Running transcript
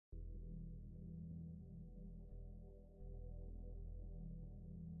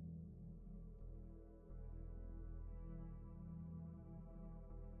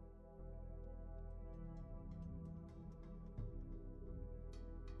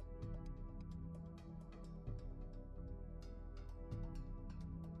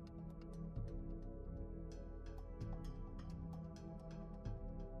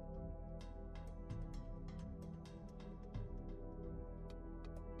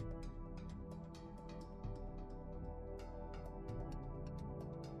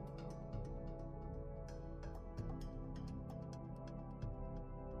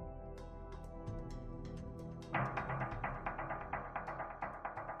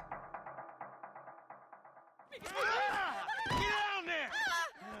Get down there!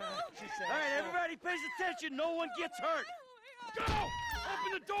 All right, everybody pays attention. No one gets hurt. Go!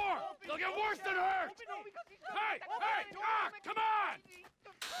 Open the door! They'll get worse than hurt! Hey! Hey! Ah! Come on!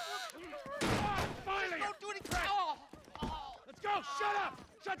 Oh, finally! Don't do any crap. Let's go! Shut up!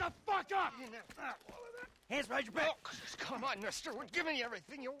 Shut the fuck up! Hands behind your back. Come on, mister. We're giving you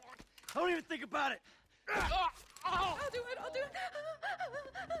everything you want. Don't even think about it. I'll do it.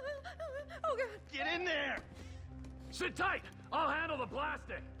 Oh, God. Get in there. Sit tight! I'll handle the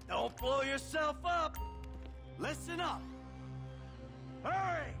blasting! Don't blow yourself up. Listen up.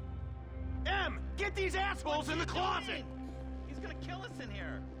 Hurry. Em, get these assholes in the closet! He's gonna kill us in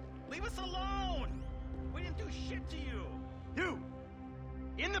here. Leave us alone. We didn't do shit to you. You!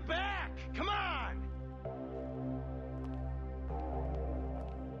 In the back! Come on!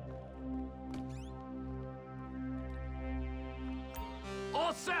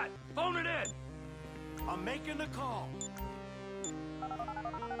 All set! Phone it in! I'm making the call.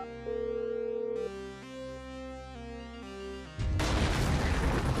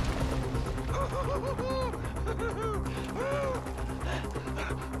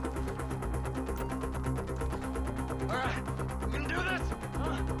 All right, we gonna do this?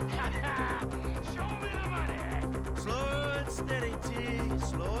 Show me the money! Slow and steady, T.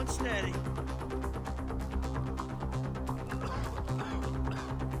 Slow and steady.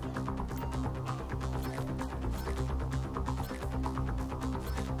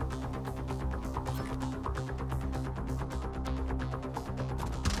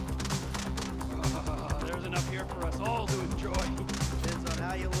 There's enough here for us all to enjoy. Depends on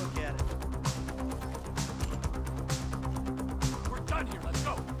how you look at it. We're done here, let's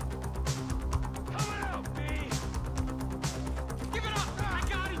go! Coming out, B! Give it up! I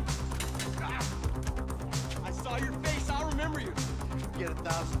got him! I saw your face. I'll remember you. You get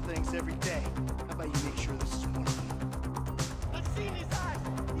 1,000 things every day. How about you make sure this is one of them? Let's see in his eyes.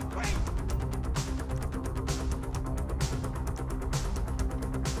 He's crazy.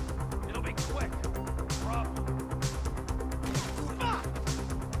 It'll be quick. Problem. Fuck!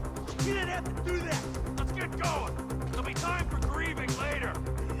 You didn't have to do that. Let's get going! There'll be time for grieving later!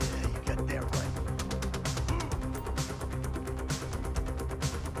 Yeah, you got that right.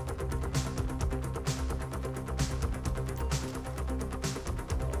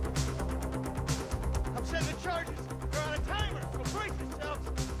 I'm setting the charges. They're on a timer, so brace yourselves.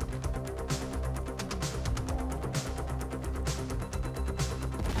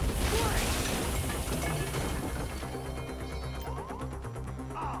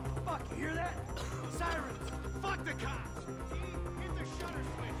 Oh, fuck, you hear that? Sirens! Fuck the cops. Hit the shutter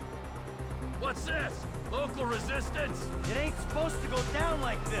switch. What's this? Local resistance? It ain't supposed to go down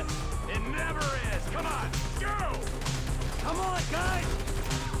like this. It never is! Come on, go! Come on, guys!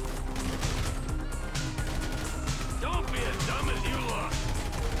 Don't be as dumb as you look!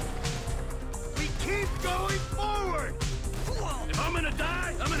 We keep going forward! If I'm gonna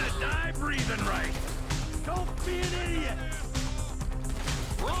die breathing right! Don't be an idiot!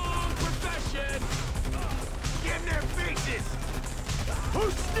 Wrong profession! Get in their faces!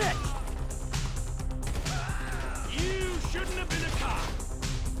 Who snitched? You shouldn't have been a cop!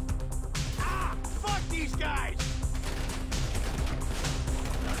 Ah! Fuck these guys!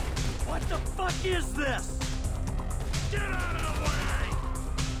 What the fuck is this? Get out of the way!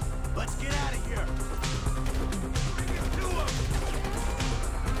 Let's get out of here. Bring it to them!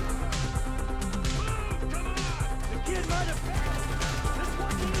 Move, come on! The kid might have... This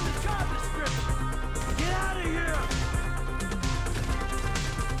wasn't in the job description. Get out of here!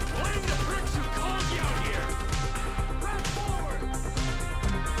 Blame the pricks who called you out here! Press forward!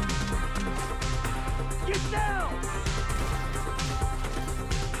 Get down!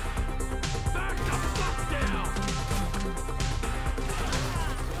 Back the fuck down!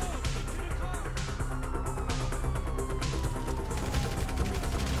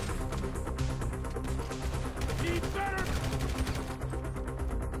 Need better...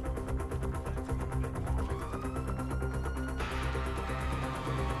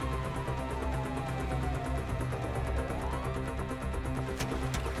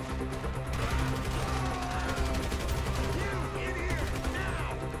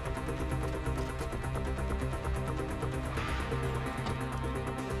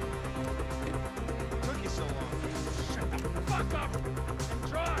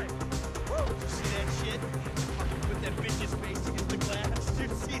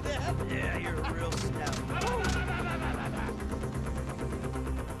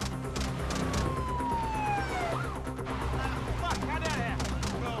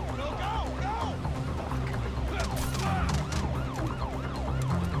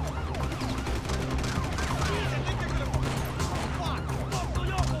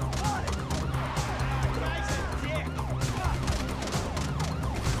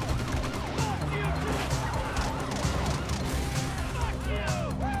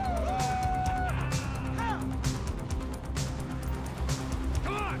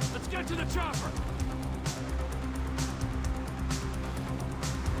 Get to the chopper!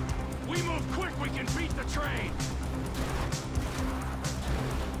 We move quick, we can beat the train!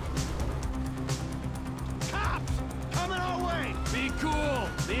 Cops! Coming our way! Be cool!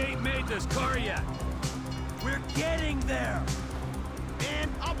 They ain't made this car yet! We're getting there! Man,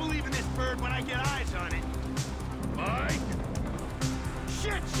 I'll believe in this bird when I get eyes on it. Mike!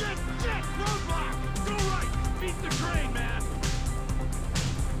 Shit! Roadblock! Go right! Beat the train, man!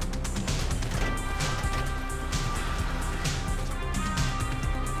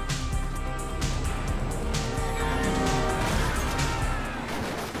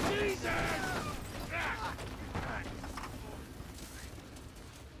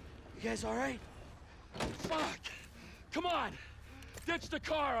 You guys all right? Fuck! Come on! Ditch the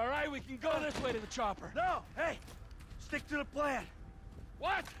car, all right? We can go this way to the chopper. No! Hey! Stick to the plan!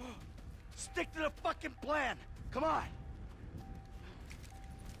 What? Stick to the fucking plan! Come on!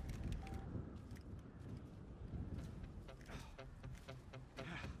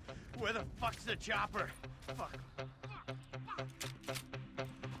 Where the fuck's the chopper? Fuck. I'm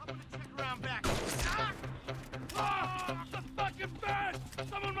gonna check around back. Ah! Ah! The fucking bed!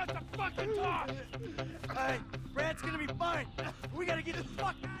 Someone must have fucking talked! Hey, Brad's gonna be fine. We gotta get the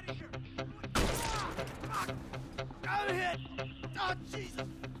fuck out of here. Fuck! I'm hit. Oh, Jesus.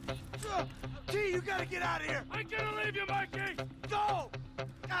 T, you gotta get out of here. I'm gonna leave you, Mikey! Go!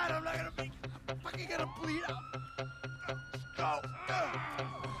 God, I'm not gonna be... I'm fucking gonna bleed out. Go.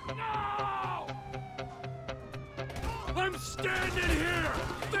 No! I'm standing here!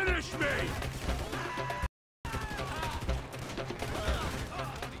 Finish me!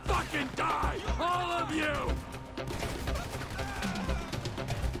 Fucking die! All of you!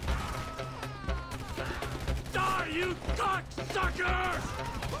 Die, you cocksuckers!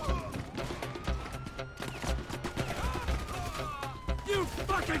 You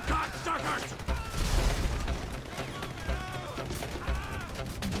fucking cocksuckers!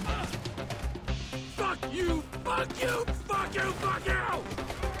 Fuck you! Fuck you! Fuck you! Fuck you!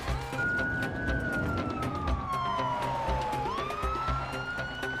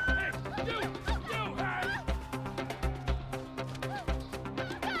 Hey, you! You, hey!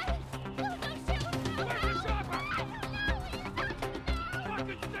 Where's the chopper?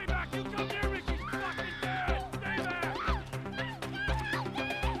 Fucking stay back! You come near me! She's fucking dead! Stay back!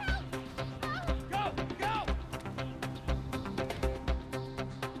 Go! Go!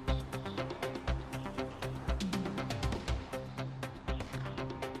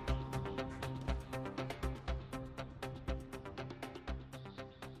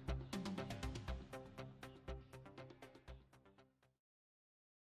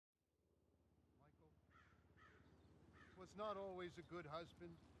 Was not always a good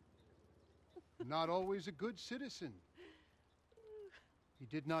husband, not always a good citizen. He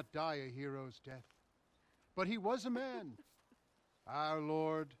did not die a hero's death, but he was a man. Our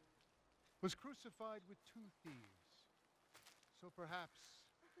Lord was crucified with two thieves, so perhaps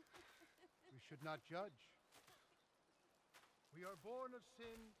we should not judge. We are born of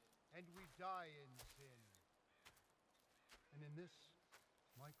sin, and we die in sin. And in this,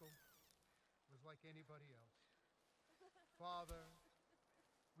 Michael was like anybody else. Father,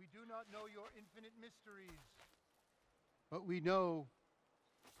 we do not know your infinite mysteries, but we know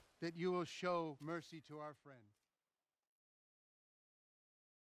that you will show mercy to our friend.